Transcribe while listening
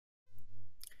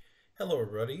Hello,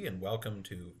 everybody, and welcome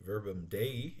to Verbum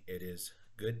Dei. It is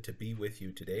good to be with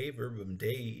you today. Verbum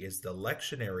Dei is the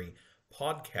lectionary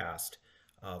podcast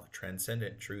of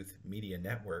Transcendent Truth Media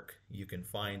Network. You can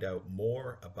find out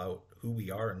more about who we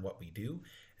are and what we do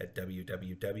at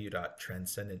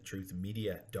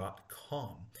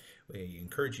www.transcendenttruthmedia.com. We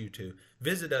encourage you to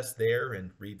visit us there and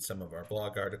read some of our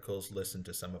blog articles, listen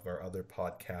to some of our other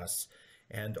podcasts,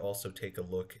 and also take a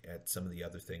look at some of the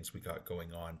other things we got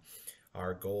going on.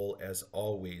 Our goal, as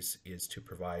always, is to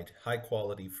provide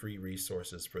high-quality, free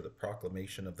resources for the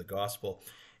proclamation of the gospel,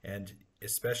 and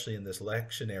especially in this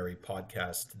lectionary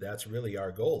podcast, that's really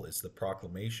our goal, is the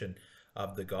proclamation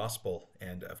of the gospel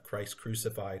and of Christ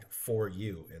crucified for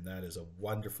you. And that is a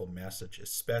wonderful message,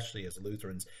 especially as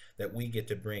Lutherans, that we get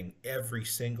to bring every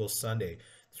single Sunday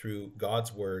through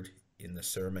God's word in the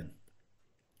sermon.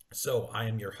 So I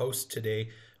am your host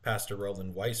today, Pastor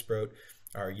Roland Weisbrot.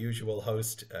 Our usual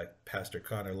host, Pastor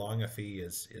Connor Longafee,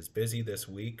 is busy this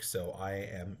week, so I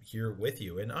am here with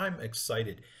you. And I'm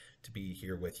excited to be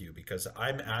here with you because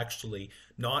I'm actually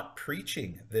not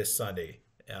preaching this Sunday.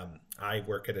 I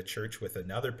work at a church with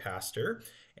another pastor,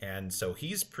 and so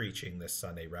he's preaching this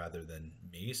Sunday rather than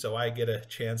me. So I get a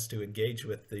chance to engage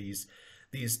with these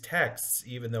texts,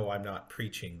 even though I'm not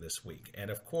preaching this week.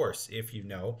 And of course, if you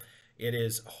know, it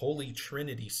is Holy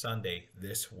Trinity Sunday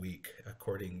this week,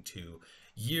 according to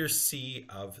Year C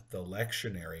of the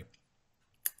lectionary.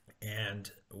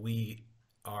 And we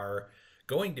are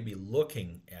going to be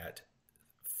looking at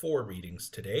 4 readings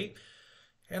today.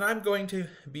 And I'm going to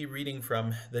be reading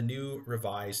from the New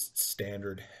Revised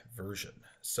Standard Version.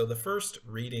 So the first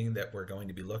reading that we're going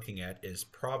to be looking at is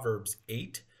Proverbs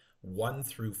 8, 1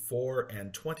 through 4,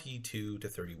 and 22 to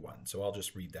 31. So I'll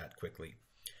just read that quickly.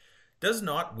 Does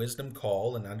not wisdom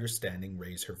call and understanding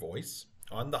raise her voice?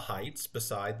 On the heights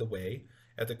beside the way,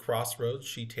 at the crossroads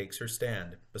she takes her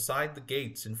stand. Beside the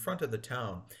gates in front of the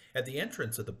town, at the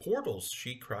entrance of the portals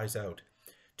she cries out.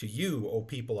 To you, O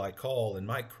people, I call, and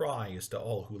my cry is to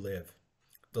all who live.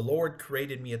 The Lord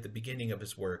created me at the beginning of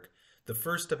his work, the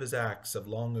first of his acts of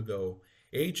long ago.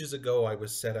 Ages ago I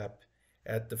was set up,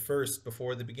 at the first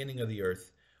before the beginning of the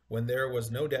earth. When there was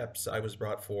no depths, I was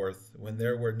brought forth. When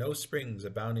there were no springs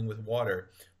abounding with water,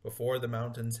 before the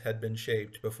mountains had been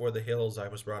shaped, before the hills I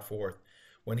was brought forth.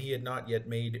 When he had not yet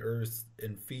made earth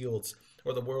and fields,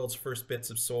 or the world's first bits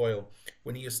of soil.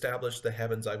 When he established the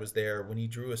heavens, I was there. When he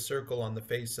drew a circle on the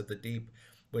face of the deep.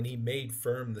 When he made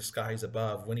firm the skies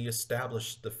above. When he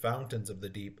established the fountains of the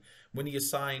deep. When he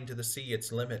assigned to the sea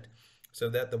its limit, so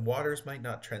that the waters might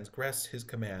not transgress his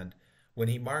command. When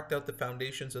he marked out the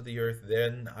foundations of the earth,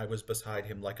 then I was beside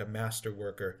him like a master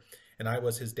worker, and I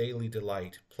was his daily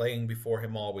delight, playing before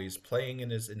him always, playing in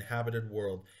his inhabited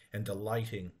world, and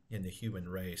delighting in the human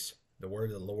race. The word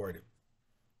of the Lord.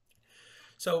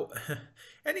 So,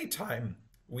 anytime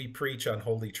we preach on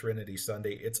Holy Trinity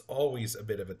Sunday, it's always a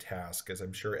bit of a task, as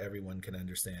I'm sure everyone can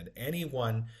understand.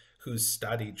 Anyone who's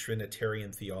studied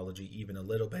Trinitarian theology even a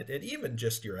little bit, and even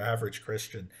just your average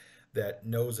Christian that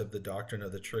knows of the doctrine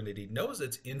of the Trinity knows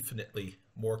it's infinitely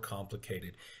more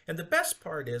complicated. And the best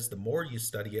part is the more you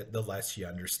study it, the less you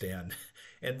understand.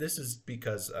 And this is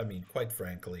because, I mean, quite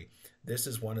frankly, this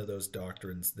is one of those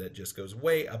doctrines that just goes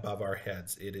way above our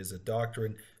heads. It is a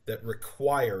doctrine that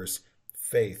requires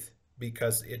faith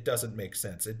because it doesn't make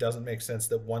sense. It doesn't make sense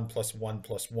that 1 + 1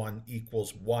 + 1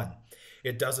 = 1.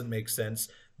 It doesn't make sense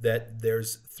that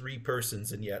there's 3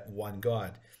 persons and yet one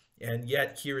God. And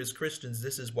yet, here as Christians,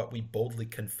 this is what we boldly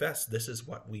confess. This is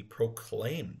what we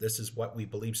proclaim. This is what we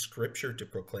believe Scripture to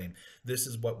proclaim. This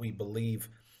is what we believe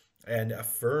and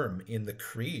affirm in the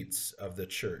creeds of the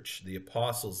church, the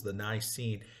Apostles, the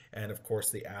Nicene, and of course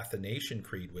the Athanasian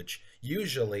Creed, which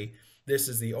usually this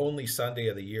is the only Sunday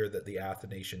of the year that the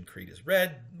Athanasian Creed is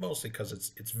read, mostly because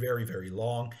it's very, very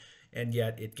long, and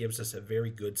yet it gives us a very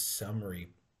good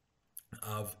summary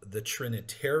of the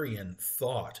Trinitarian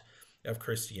thought of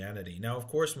Christianity. Now, of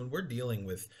course, when we're dealing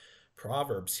with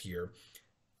Proverbs here,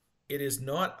 it is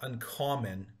not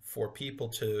uncommon for people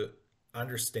to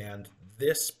understand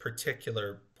this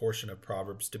particular portion of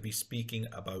Proverbs to be speaking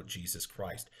about Jesus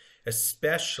Christ,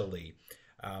 especially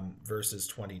verses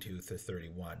 22 to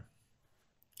 31.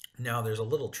 Now, there's a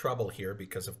little trouble here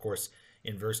because, of course,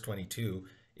 in verse 22,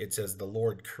 it says, the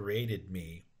Lord created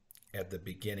me at the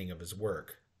beginning of his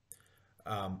work.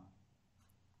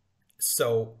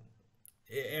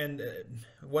 And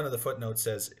one of the footnotes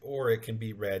says, or it can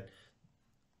be read,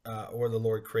 or the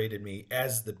Lord created me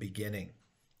as the beginning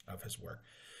of his work.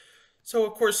 So,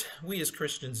 of course, we as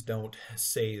Christians don't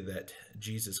say that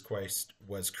Jesus Christ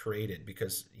was created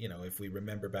because, if we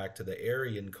remember back to the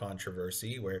Arian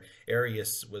controversy, where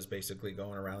Arius was basically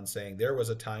going around saying there was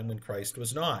a time when Christ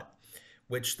was not,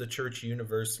 which the church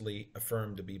universally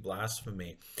affirmed to be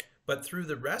blasphemy. But through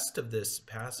the rest of this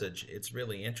passage, it's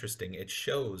really interesting. It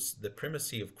shows the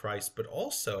primacy of Christ, but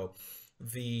also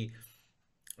the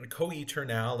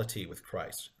co-eternality with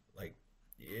Christ. Like,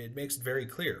 it makes it very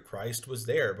clear Christ was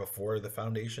there before the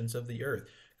foundations of the earth.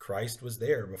 Christ was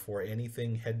there before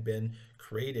anything had been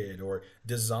created or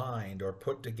designed or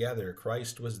put together.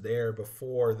 Christ was there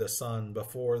before the sun,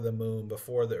 before the moon,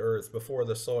 before the earth, before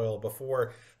the soil,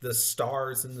 before the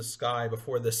stars in the sky,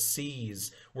 before the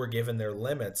seas were given their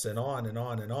limits, and on and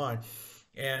on and on.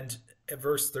 And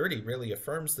verse 30 really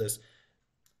affirms this.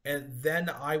 And then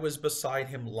I was beside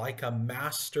him like a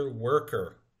master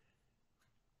worker.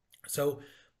 So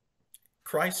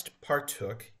Christ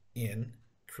partook in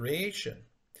creation.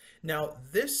 Now,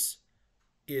 this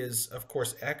is, of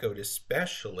course, echoed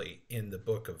especially in the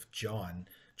book of John,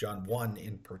 John 1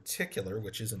 in particular,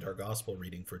 which isn't our gospel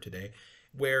reading for today,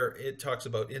 where it talks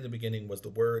about in the beginning was the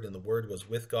Word, and the Word was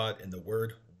with God, and the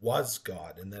Word was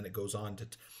God. And then it goes on to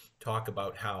talk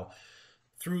about how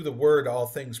through the Word all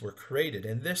things were created.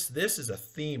 And this is a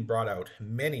theme brought out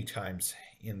many times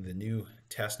in the New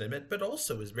Testament, but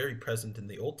also is very present in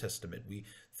the Old Testament. We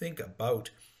think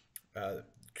about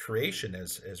creation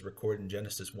as recorded in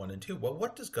Genesis 1 and 2. Well,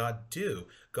 what does God do?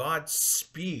 God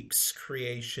speaks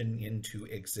creation into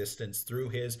existence through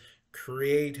his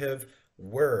creative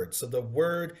word. So the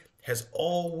word has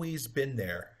always been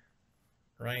there,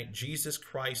 right? Jesus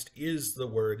Christ is the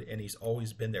word, and he's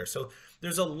always been there. So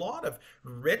there's a lot of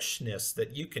richness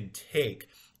that you can take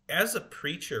as a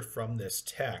preacher from this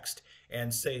text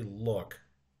and say, look,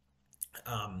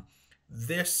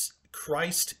 this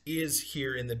Christ is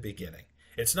here in the beginning.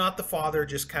 It's not the Father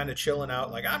just kind of chilling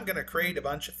out like, I'm going to create a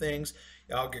bunch of things.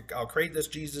 I'll create this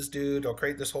Jesus dude. I'll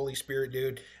create this Holy Spirit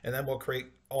dude. And then we'll create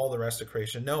all the rest of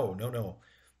creation. No, no, no.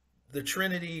 The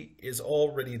Trinity is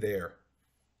already there.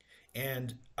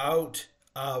 And out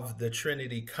of the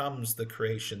Trinity comes the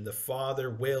creation. The Father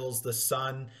wills, the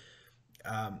Son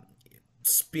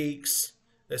speaks.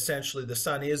 Essentially, the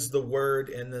Son is the Word,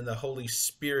 and then the Holy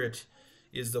Spirit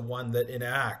is the one that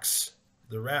enacts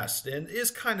the rest, and is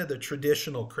kind of the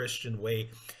traditional Christian way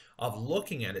of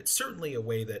looking at it. Certainly a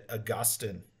way that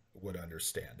Augustine would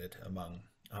understand it, among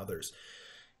others.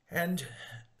 And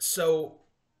so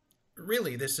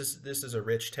really, this is a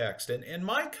rich text, and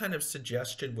my kind of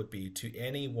suggestion would be to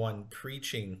anyone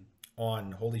preaching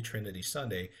on Holy Trinity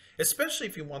Sunday, especially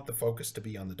if you want the focus to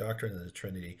be on the doctrine of the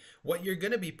Trinity, what you're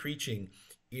going to be preaching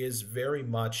is very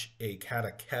much a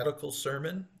catechetical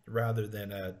sermon rather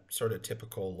than a sort of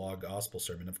typical law gospel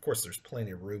sermon. Of course, there's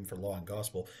plenty of room for law and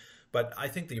gospel, but I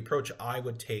think the approach I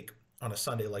would take on a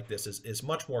Sunday like this is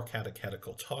much more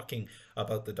catechetical, talking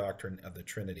about the doctrine of the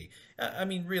Trinity. I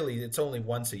mean, really, it's only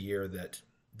once a year that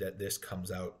this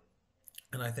comes out,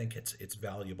 and I think it's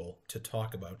valuable to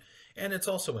talk about. And it's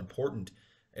also important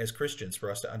as Christians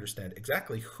for us to understand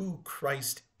exactly who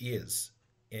Christ is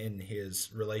in his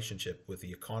relationship with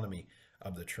the economy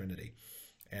of the Trinity,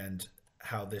 and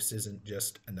how this isn't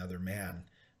just another man,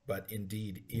 but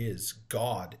indeed is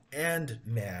God and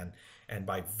man. And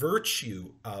by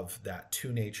virtue of that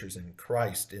two natures in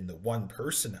Christ, in the one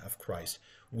person of Christ,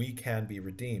 we can be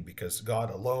redeemed, because God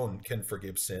alone can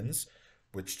forgive sins,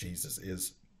 which Jesus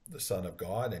is the Son of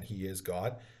God and he is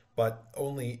God. But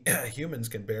only humans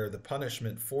can bear the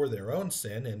punishment for their own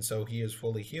sin, and so he is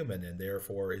fully human and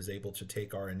therefore is able to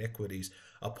take our iniquities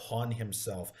upon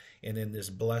himself, and in this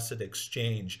blessed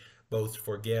exchange both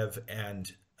forgive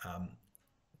and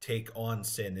take on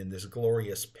sin in this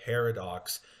glorious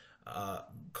paradox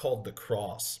called the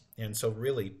cross. And so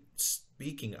really,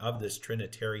 speaking of this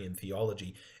Trinitarian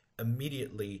theology,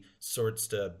 immediately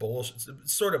sort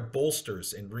of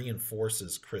bolsters and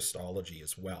reinforces Christology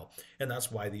as well. And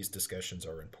that's why these discussions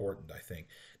are important, I think.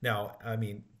 Now, I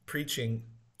mean, preaching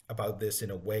about this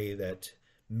in a way that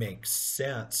makes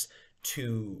sense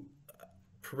to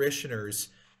parishioners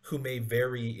who may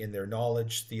vary in their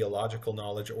knowledge, theological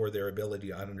knowledge, or their ability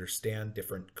to understand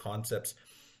different concepts,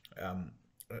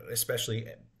 especially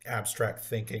abstract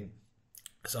thinking.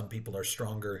 Some people are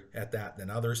stronger at that than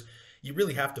others. You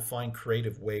really have to find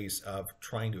creative ways of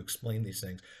trying to explain these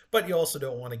things. But you also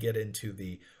don't want to get into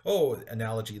the,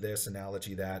 analogy this,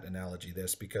 analogy that, analogy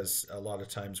this, because a lot of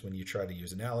times when you try to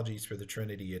use analogies for the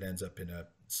Trinity, it ends up in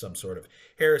some sort of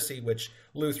heresy, which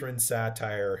Lutheran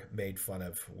satire made fun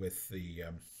of with the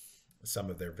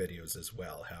some of their videos as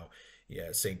well. How,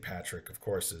 St. Patrick, of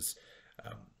course, is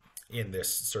in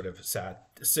this sort of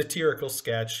satirical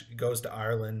sketch, goes to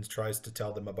Ireland, tries to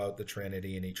tell them about the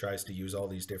Trinity, and he tries to use all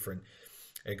these different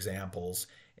examples,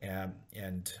 and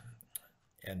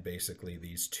basically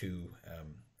these two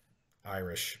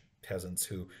Irish peasants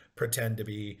who pretend to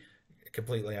be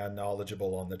completely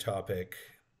unknowledgeable on the topic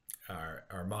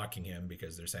are mocking him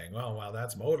because they're saying, well,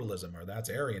 that's modalism, or that's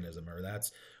Arianism, or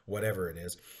that's whatever it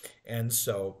is. And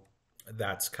so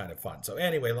that's kind of fun. So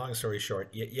anyway, long story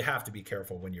short, you have to be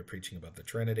careful when you're preaching about the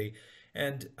Trinity.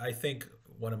 And I think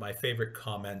one of my favorite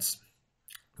comments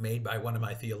made by one of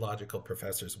my theological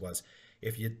professors was,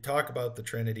 if you talk about the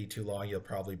Trinity too long, you'll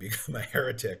probably become a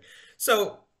heretic.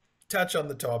 So touch on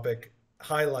the topic,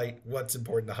 highlight what's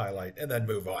important to highlight, and then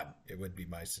move on. It would be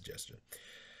my suggestion.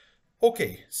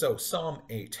 Okay, so Psalm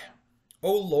 8.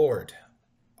 O Lord,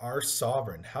 our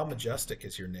sovereign, how majestic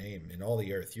is your name in all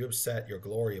the earth. You have set your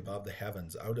glory above the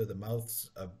heavens. Out of the mouths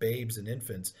of babes and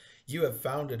infants, you have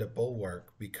founded a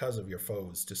bulwark because of your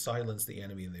foes, to silence the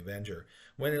enemy and the avenger.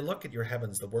 When I look at your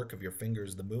heavens, the work of your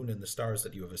fingers, the moon and the stars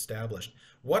that you have established,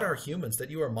 what are humans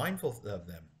that you are mindful of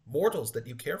them, mortals that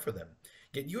you care for them?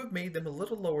 Yet you have made them a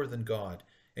little lower than God,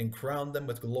 and crowned them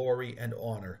with glory and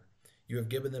honor. You have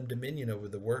given them dominion over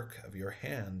the work of your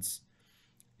hands,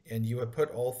 and you have put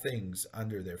all things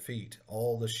under their feet,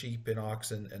 all the sheep and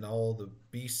oxen, and all the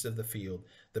beasts of the field,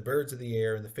 the birds of the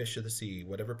air, and the fish of the sea,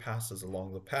 whatever passes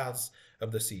along the paths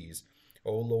of the seas.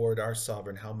 O Lord, our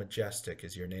sovereign, how majestic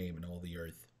is your name in all the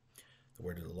earth. The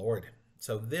word of the Lord.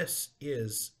 So this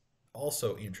is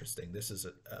also interesting. This is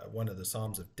one of the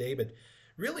Psalms of David,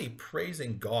 really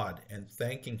praising God and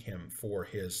thanking him for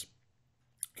his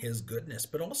goodness,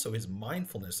 but also his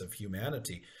mindfulness of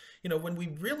humanity. You know, when we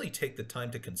really take the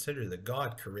time to consider that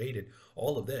God created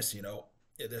all of this, you know,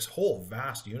 this whole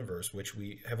vast universe, which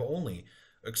we have only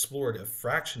explored a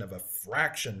fraction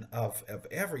of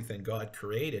everything God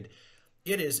created,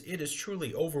 it is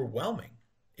truly overwhelming.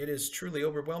 It is truly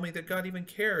overwhelming that God even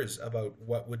cares about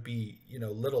what would be, you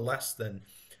know, little less than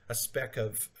a speck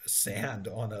of sand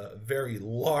on a very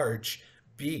large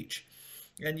beach.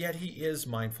 And yet he is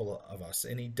mindful of us,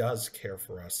 and he does care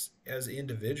for us as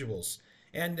individuals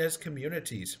and as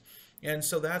communities. And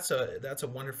so that's a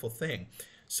wonderful thing.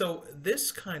 So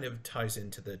this kind of ties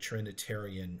into the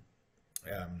Trinitarian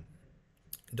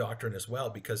doctrine as well,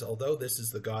 because although this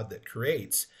is the God that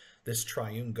creates, this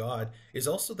triune God is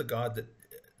also the God that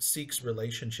seeks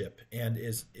relationship and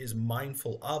is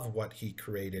mindful of what he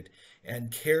created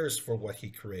and cares for what he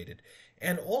created.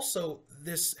 And also,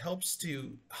 this helps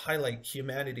to highlight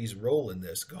humanity's role in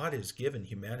this. God has given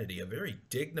humanity a very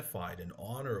dignified and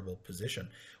honorable position,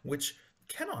 which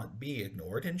cannot be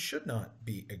ignored and should not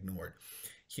be ignored.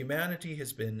 Humanity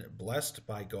has been blessed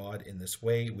by God in this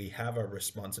way. We have our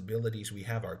responsibilities, we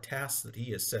have our tasks that he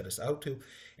has set us out to,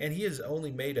 and he has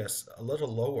only made us a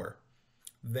little lower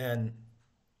than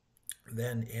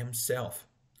himself.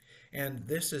 And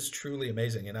this is truly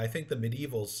amazing. And I think the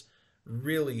medievals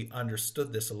really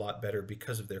understood this a lot better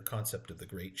because of their concept of the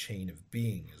great chain of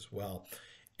being as well,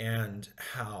 and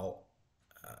how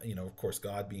you know, of course,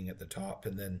 God being at the top,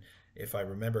 and then if I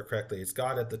remember correctly, it's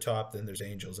God at the top, then there's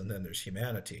angels, and then there's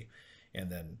humanity,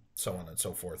 and then so on and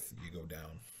so forth. You go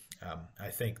down. I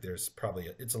think there's probably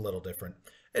it's a little different.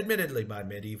 Admittedly, my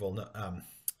medieval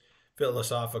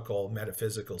philosophical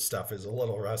metaphysical stuff is a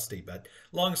little rusty, but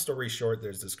long story short,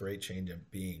 there's this great chain of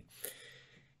being,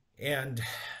 and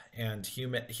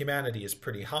humanity is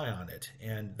pretty high on it,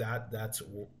 and that's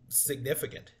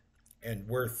significant and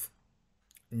worth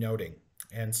noting.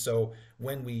 And so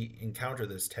when we encounter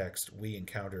this text, we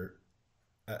encounter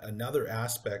another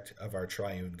aspect of our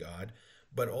triune God,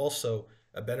 but also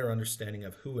a better understanding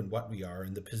of who and what we are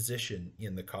and the position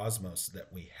in the cosmos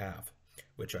that we have,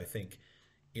 which I think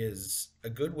is a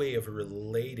good way of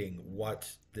relating what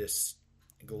this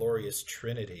glorious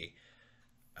Trinity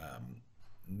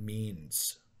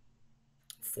means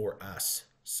for us,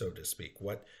 so to speak.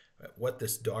 What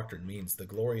this doctrine means, the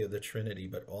glory of the Trinity,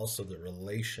 but also the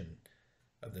relation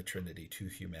of the Trinity to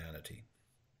humanity.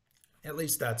 At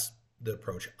least that's the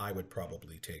approach I would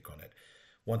probably take on it.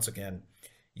 Once again,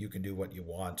 you can do what you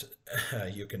want.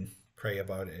 You can pray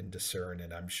about it and discern,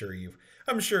 and I'm sure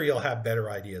you'll have better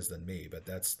ideas than me, but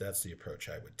that's the approach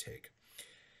I would take.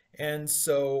 And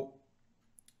so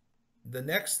the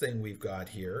next thing we've got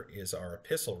here is our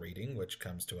epistle reading, which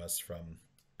comes to us from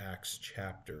Acts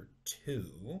chapter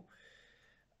 2.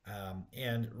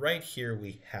 And right here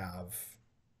we have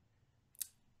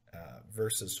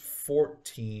verses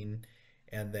 14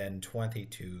 and then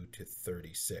 22 to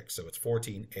 36. So it's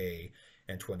 14a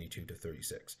and 22 to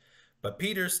 36. But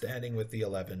Peter, standing with the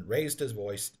 11, raised his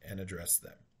voice and addressed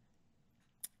them.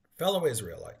 Fellow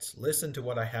Israelites, listen to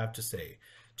what I have to say.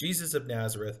 Jesus of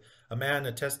Nazareth, a man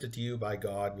attested to you by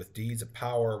God with deeds of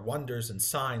power, wonders, and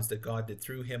signs that God did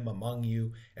through him among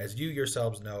you, as you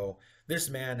yourselves know.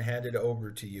 This man handed over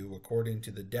to you, according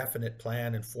to the definite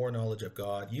plan and foreknowledge of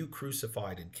God, you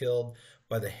crucified and killed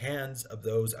by the hands of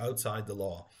those outside the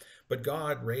law. But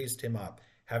God raised him up,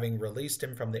 having released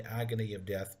him from the agony of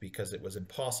death, because it was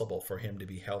impossible for him to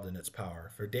be held in its power.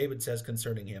 For David says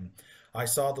concerning him, I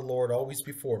saw the Lord always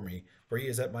before me, for he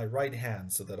is at my right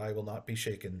hand, so that I will not be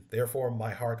shaken. Therefore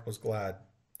my heart was glad,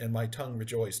 and my tongue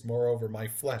rejoiced. Moreover, my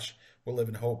flesh will live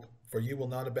in hope, for you will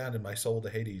not abandon my soul to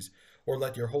Hades, or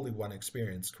let your Holy One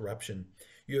experience corruption.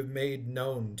 You have made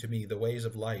known to me the ways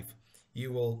of life.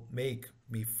 You will make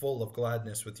me full of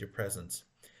gladness with your presence.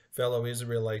 Fellow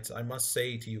Israelites, I must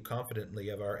say to you confidently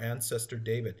of our ancestor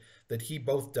David, that he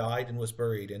both died and was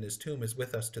buried, and his tomb is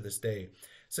with us to this day.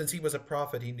 Since he was a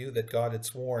prophet, he knew that God had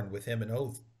sworn with him an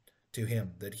oath to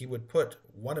him, that he would put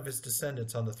one of his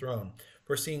descendants on the throne.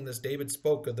 Foreseeing this, David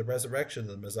spoke of the resurrection of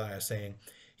the Messiah, saying,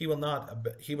 He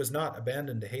was not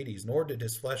abandoned to Hades, nor did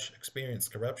his flesh experience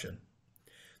corruption.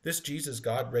 This Jesus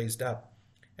God raised up,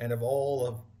 and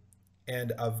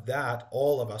of that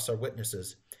all of us are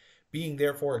witnesses. Being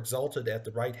therefore exalted at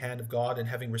the right hand of God, and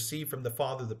having received from the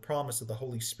Father the promise of the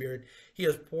Holy Spirit, he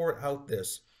has poured out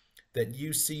this, that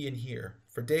you see and hear.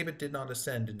 For David did not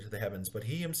ascend into the heavens, but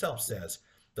he himself says,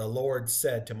 The Lord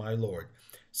said to my Lord,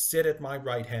 Sit at my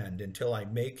right hand until I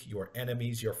make your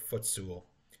enemies your footstool.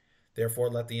 Therefore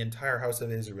let the entire house of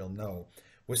Israel know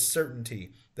with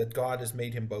certainty that God has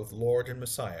made him both Lord and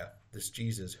Messiah, this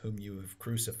Jesus whom you have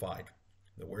crucified.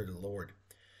 The word of the Lord.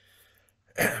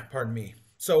 Pardon me.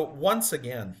 So once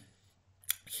again,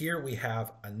 here we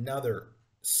have another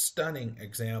stunning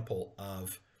example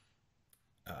of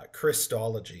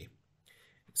Christology,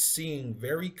 seeing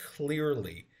very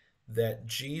clearly that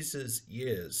Jesus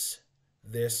is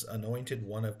this anointed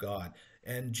one of God,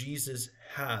 and Jesus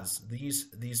has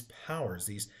these powers,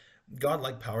 these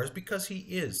godlike powers, because he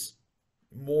is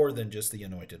more than just the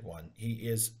anointed one. He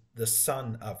is the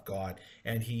Son of God,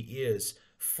 and he is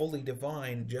fully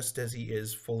divine, just as he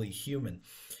is fully human.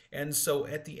 And so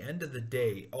at the end of the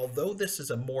day, although this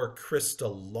is a more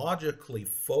Christologically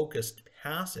focused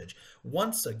passage,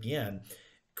 once again,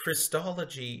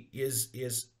 Christology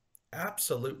is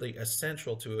absolutely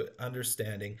essential to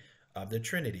understanding of the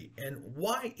Trinity. And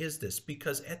why is this?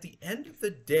 Because at the end of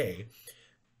the day,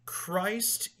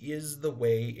 Christ is the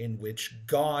way in which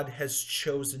God has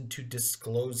chosen to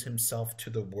disclose himself to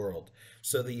the world.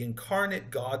 So the incarnate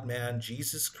God-man,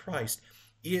 Jesus Christ,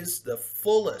 is the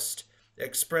fullest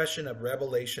expression of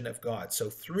revelation of God. So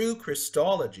through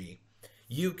Christology,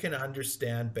 you can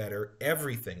understand better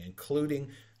everything,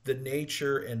 including the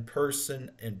nature and person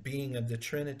and being of the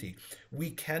Trinity. We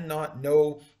cannot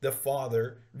know the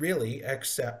Father really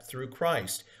except through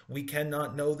Christ. We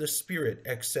cannot know the Spirit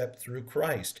except through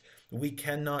Christ. We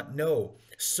cannot know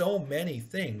so many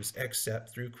things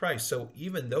except through Christ. So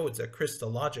even though it's a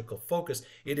Christological focus,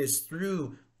 it is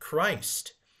through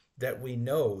Christ that we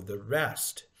know the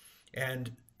rest.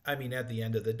 And I mean, at the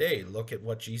end of the day, look at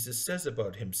what Jesus says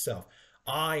about himself.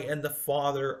 I and the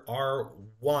Father are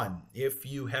one. If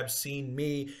you have seen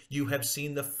me, you have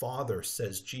seen the Father,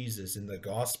 says Jesus in the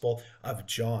Gospel of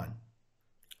John.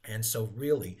 And so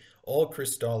really, all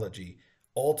Christology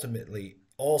ultimately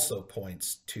also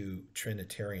points to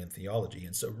Trinitarian theology.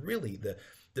 And so really,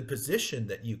 the position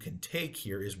that you can take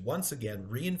here is once again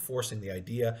reinforcing the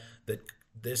idea that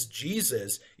this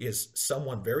Jesus is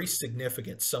someone very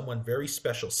significant, someone very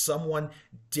special, someone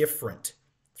different,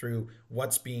 through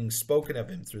what's being spoken of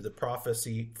him, through the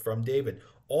prophecy from David,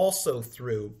 also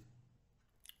through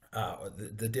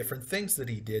the different things that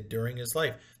he did during his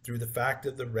life, through the fact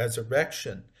of the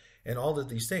resurrection and all of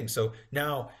these things. So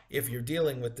now, if you're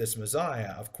dealing with this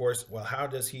Messiah, of course, well, how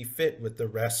does he fit with the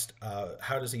rest?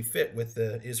 How does he fit with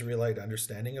the Israelite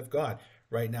understanding of God?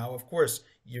 Right now, of course,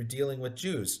 you're dealing with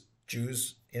Jews.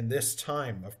 Jews in this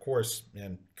time, of course,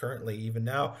 and currently even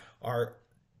now, are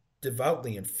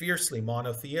devoutly and fiercely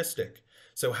monotheistic.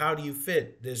 So how do you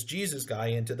fit this Jesus guy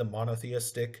into the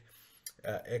monotheistic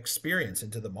experience,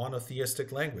 into the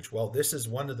monotheistic language? Well, this is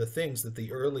one of the things that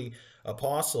the early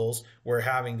apostles were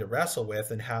having to wrestle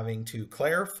with and having to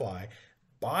clarify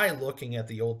by looking at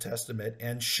the Old Testament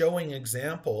and showing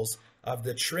examples of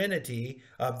the Trinity,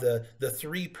 of the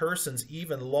three persons,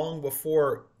 even long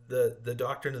before the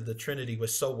doctrine of the Trinity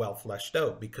was so well fleshed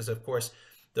out, because of course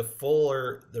the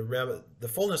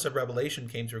fullness of revelation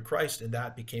came through Christ, and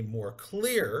that became more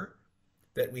clear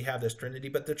that we have this Trinity.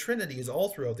 But the Trinity is all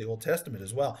throughout the Old Testament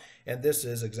as well, and this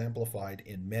is exemplified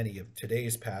in many of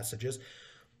today's passages.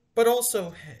 But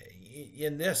also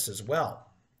in this as well.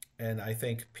 And I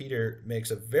think Peter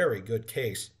makes a very good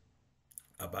case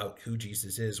about who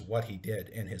Jesus is, what he did,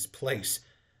 and his place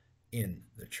in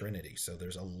the Trinity. So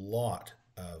there's a lot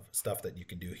of stuff that you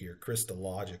can do here,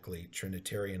 Christologically,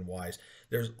 Trinitarian wise.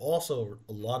 There's also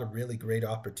a lot of really great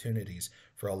opportunities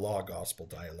for a law gospel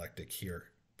dialectic here,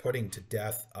 putting to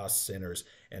death us sinners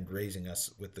and raising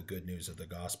us with the good news of the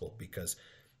gospel, because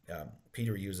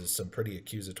Peter uses some pretty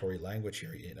accusatory language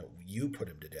here. You know, you put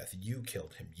him to death, you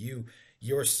killed him,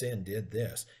 your sin did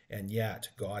this, and yet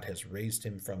God has raised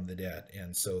him from the dead.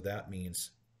 And so that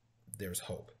means there's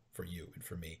hope for you and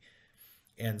for me.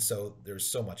 And so there's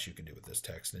so much you can do with this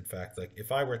text. In fact, like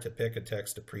if I were to pick a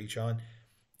text to preach on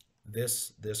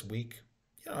this week,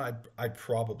 you know, I'd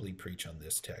probably preach on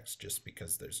this text, just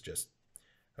because there's just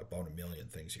about a million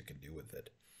things you can do with it.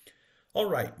 All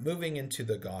right, moving into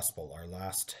the gospel, our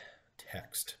last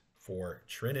text for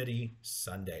Trinity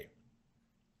Sunday.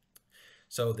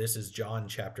 So this is John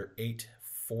chapter 8,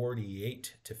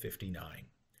 48 to 59.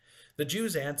 The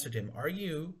Jews answered him,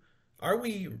 Are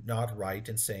we not right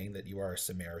in saying that you are a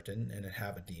Samaritan and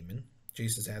have a demon?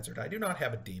 Jesus answered, I do not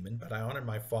have a demon, but I honor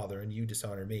my Father, and you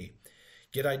dishonor me.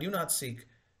 Yet I do not seek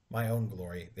my own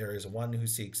glory. There is one who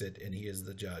seeks it, and he is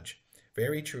the judge.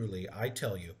 Very truly, I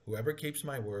tell you, whoever keeps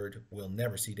my word will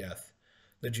never see death.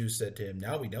 The Jews said to him,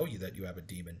 Now we know you that you have a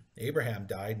demon. Abraham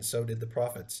died, and so did the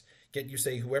prophets. Yet you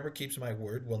say, Whoever keeps my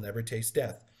word will never taste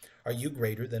death. Are you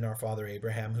greater than our father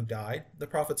Abraham, who died? The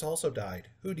prophets also died.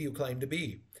 Who do you claim to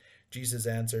be? Jesus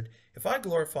answered, If I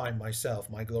glorify myself,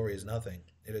 my glory is nothing.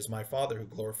 It is my Father who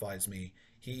glorifies me,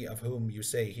 he of whom you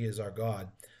say he is our God,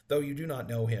 though you do not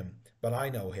know him, but I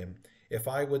know him. If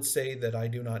I would say that I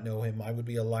do not know him, I would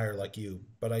be a liar like you,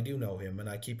 but I do know him, and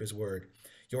I keep his word.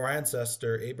 Your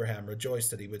ancestor Abraham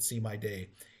rejoiced that he would see my day.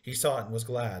 He saw it and was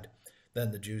glad.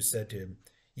 Then the Jews said to him,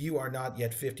 You are not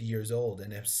yet 50 years old,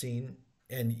 and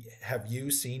have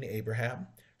you seen Abraham?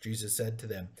 Jesus said to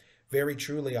them, Very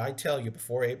truly, I tell you,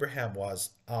 before Abraham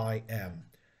was, I am.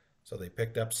 So they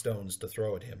picked up stones to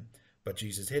throw at him. But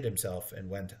Jesus hid himself and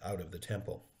went out of the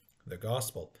temple. The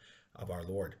gospel of our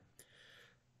Lord.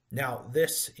 Now,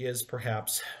 this is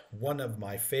perhaps one of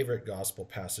my favorite gospel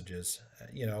passages.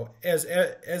 You know, as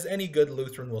any good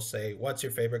Lutheran will say, what's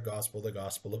your favorite gospel? The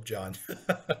Gospel of John.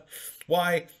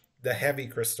 Why the heavy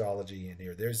Christology in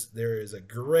here? There is a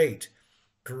great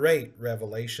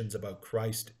revelations about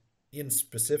Christ in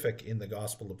specific in the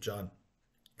Gospel of John.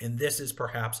 And this is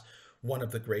perhaps one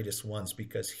of the greatest ones,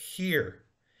 because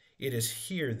it is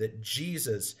here that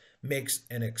Jesus makes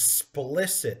an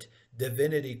explicit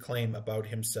divinity claim about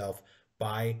himself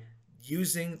by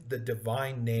using the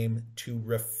divine name to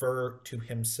refer to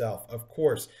himself. Of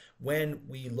course, when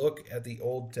we look at the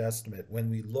Old Testament, when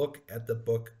we look at the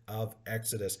book of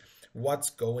Exodus,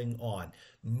 what's going on?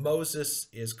 Moses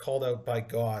is called out by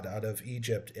God out of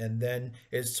Egypt and then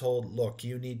is told, look,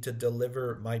 you need to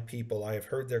deliver my people. I have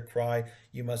heard their cry.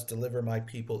 You must deliver my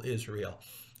people Israel.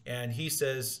 And he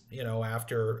says, you know,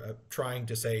 after trying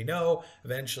to say no,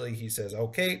 eventually he says,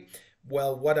 okay,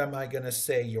 well, what am I going to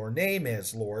say your name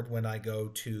is, Lord, when I go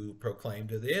to proclaim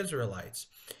to the Israelites?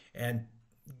 And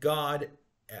God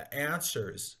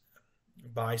answers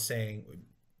by saying,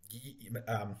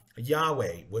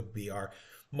 Yahweh would be our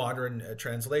modern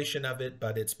translation of it,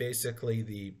 but it's basically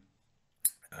the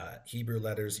Hebrew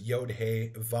letters Yod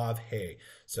He Vav He.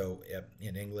 So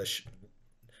in English,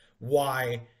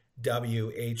 YWHW.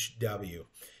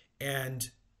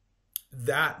 And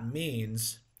that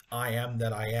means I am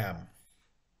that I am.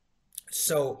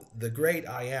 So the great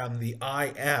I am, the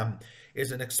I am,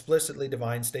 is an explicitly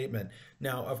divine statement.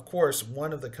 Now, of course,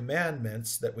 one of the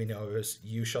commandments that we know is,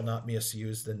 you shall not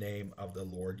misuse the name of the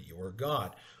Lord your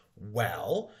God.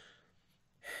 Well,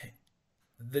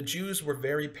 the Jews were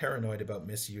very paranoid about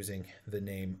misusing the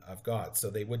name of God. So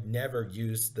they would never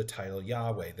use the title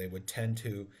Yahweh. They would tend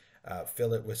to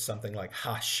fill it with something like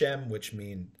Hashem, which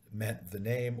meant the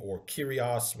name, or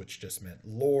Kyrios, which just meant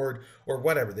Lord, or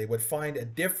whatever. They would find a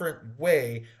different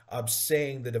way of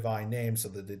saying the divine name so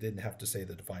that they didn't have to say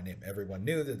the divine name. Everyone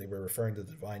knew that they were referring to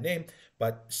the divine name,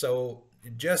 but so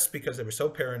just because they were so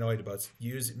paranoid about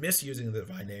misusing the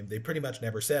divine name, they pretty much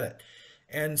never said it.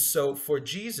 And so for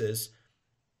Jesus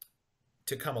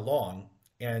to come along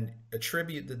and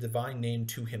attribute the divine name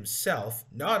to himself,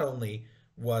 not only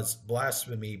was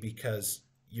blasphemy because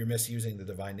you're misusing the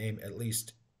divine name, at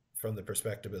least from the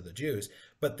perspective of the Jews,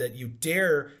 but that you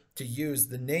dare to use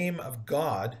the name of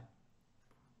God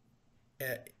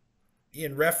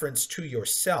in reference to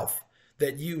yourself,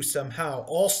 that you somehow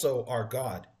also are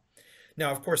God.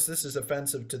 Now, of course, this is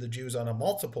offensive to the Jews on a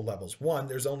multiple levels. One,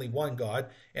 there's only one God,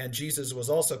 and Jesus was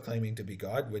also claiming to be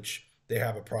God, which they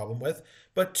have a problem with.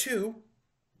 But two,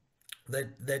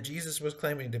 that Jesus was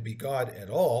claiming to be God at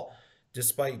all,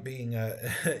 despite being,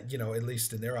 at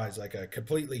least in their eyes, like a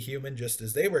completely human, just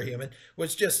as they were human,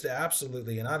 was just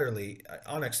absolutely and utterly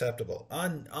unacceptable,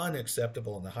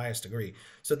 unacceptable in the highest degree.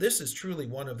 So this is truly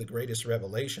one of the greatest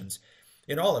revelations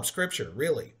in all of Scripture,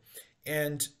 really.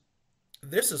 And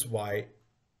this is why,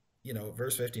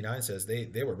 verse 59 says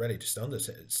they were ready to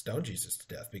stone Jesus to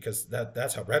death, because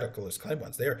that's how radical his claim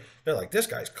was. They're like, this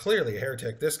guy's clearly a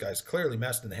heretic. This guy's clearly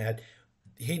messed in the head.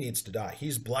 He needs to die.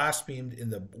 He's blasphemed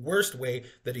in the worst way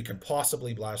that he can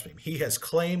possibly blaspheme. He has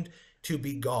claimed to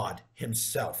be God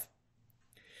himself.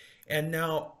 And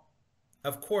now,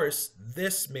 of course,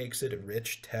 this makes it a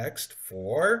rich text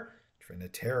for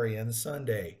Trinitarian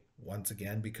Sunday. Once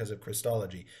again, because of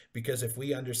Christology. Because if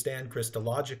we understand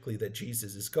Christologically that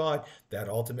Jesus is God, that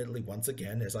ultimately, once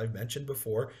again, as I've mentioned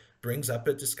before, brings up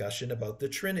a discussion about the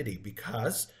Trinity.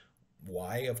 Because,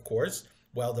 why, of course?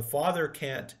 Well, the Father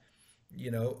can't,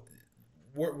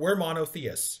 we're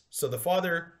monotheists. So the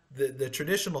Father, the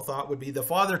traditional thought would be the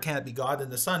Father can't be God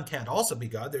and the Son can't also be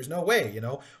God. There's no way,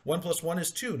 1 + 1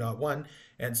 is 2, not 1.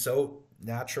 And so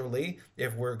naturally,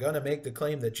 if we're going to make the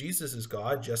claim that Jesus is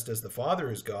God, just as the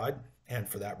Father is God, and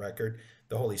for that record,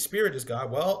 the Holy Spirit is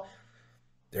God, well,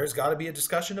 there's got to be a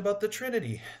discussion about the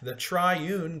Trinity, the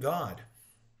triune God.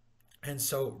 And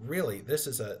so really, this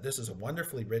is a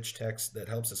wonderfully rich text that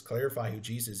helps us clarify who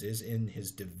Jesus is in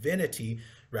his divinity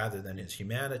rather than his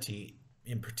humanity,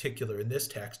 in particular in this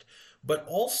text, but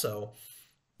also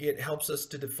it helps us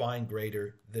to define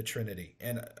greater the Trinity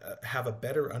and have a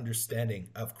better understanding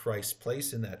of Christ's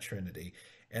place in that Trinity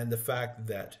and the fact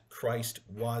that Christ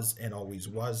was and always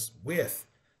was with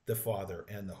the Father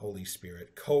and the Holy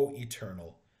Spirit,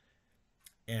 co-eternal.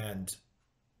 And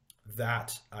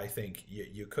that, I think,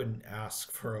 you couldn't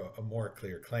ask for a more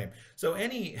clear claim. So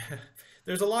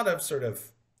there's a lot of sort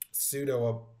of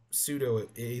pseudo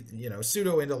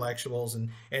intellectuals and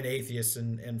atheists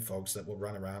and folks that will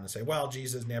run around and say, well,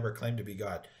 Jesus never claimed to be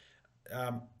God.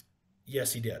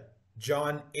 Yes, he did.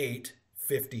 John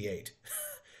 8:58.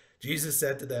 Jesus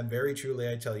said to them, very truly,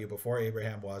 I tell you, before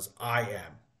Abraham was, I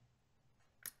am.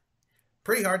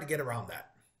 Pretty hard to get around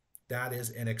that. That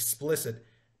is an explicit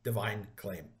divine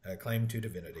claim, a claim to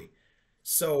divinity.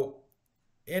 So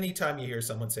anytime you hear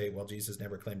someone say, well, Jesus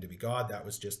never claimed to be God, that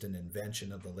was just an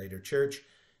invention of the later church,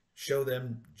 show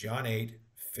them John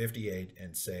 8:58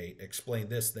 and say, explain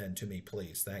this then to me,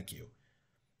 please. Thank you.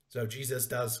 So Jesus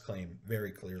does claim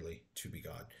very clearly to be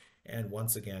God. And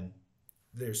once again,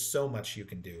 there's so much you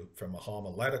can do from a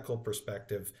homiletical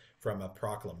perspective, from a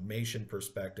proclamation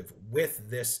perspective with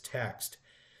this text.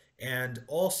 And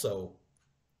also,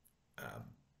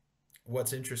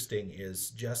 what's interesting is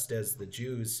just as the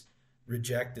Jews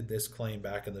rejected this claim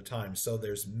back in the time, so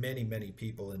there's many, many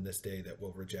people in this day that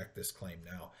will reject this claim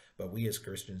now. But we as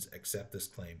Christians accept this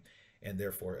claim and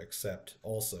therefore accept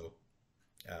also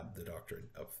the doctrine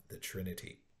of the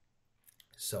Trinity.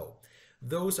 So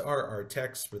those are our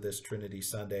texts for this Trinity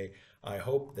Sunday. I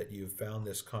hope that you've found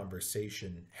this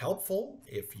conversation helpful.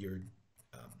 If you're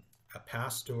a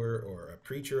pastor or a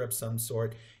preacher of some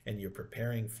sort and you're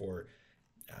preparing for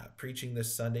preaching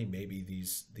this Sunday, maybe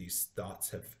these thoughts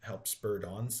have helped spurred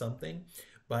on something.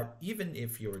 But even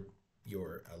if you're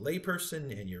a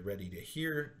layperson and you're ready to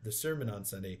hear the sermon on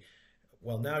Sunday,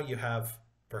 well, now you have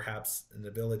perhaps an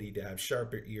ability to have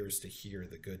sharper ears to hear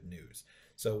the good news.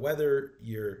 So whether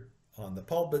you're on the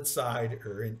pulpit side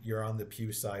or you're on the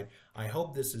pew side, I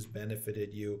hope this has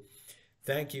benefited you.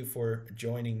 Thank you for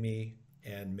joining me,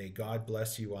 and may God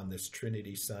bless you on this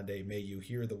Trinity Sunday. May you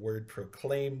hear the word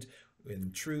proclaimed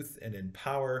in truth and in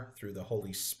power through the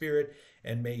Holy Spirit,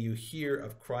 and may you hear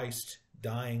of Christ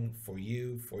dying for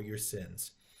you for your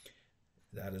sins.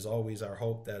 That is always our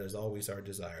hope. That is always our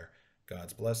desire.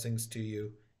 God's blessings to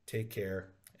you. Take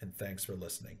care, and thanks for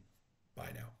listening.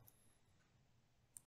 Bye now.